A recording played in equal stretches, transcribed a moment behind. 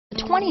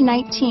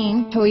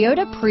2019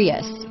 Toyota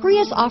Prius.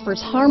 Prius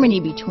offers harmony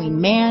between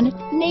man,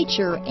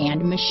 nature,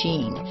 and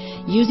machine.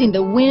 Using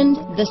the wind,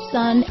 the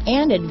sun,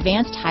 and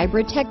advanced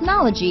hybrid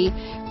technology,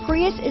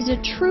 Prius is a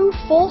true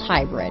full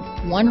hybrid,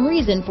 one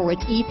reason for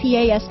its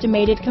EPA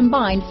estimated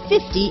combined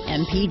 50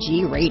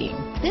 mpg rating.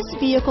 This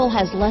vehicle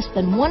has less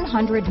than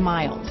 100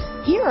 miles.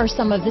 Here are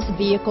some of this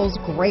vehicle's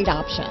great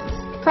options: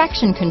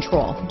 traction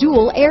control,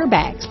 dual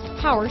airbags,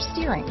 power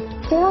steering,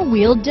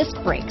 four-wheel disc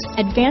brakes,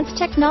 advanced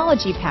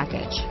technology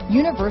package,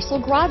 universal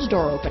garage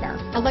door opener,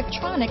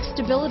 electronic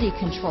stability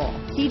control,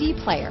 CD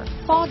player,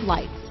 fog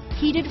lights,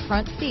 heated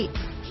front seats,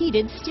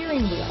 heated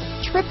steering wheel,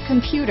 trip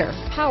computer,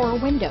 power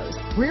windows,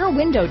 rear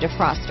window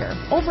defroster,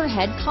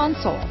 overhead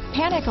console,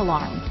 panic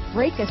alarm,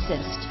 brake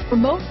assist,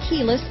 remote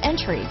keyless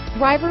entry,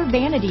 driver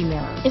vanity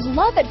mirror. Is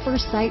love at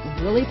first sight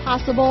really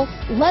possible?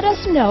 Let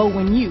us know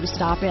when you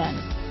stop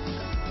in.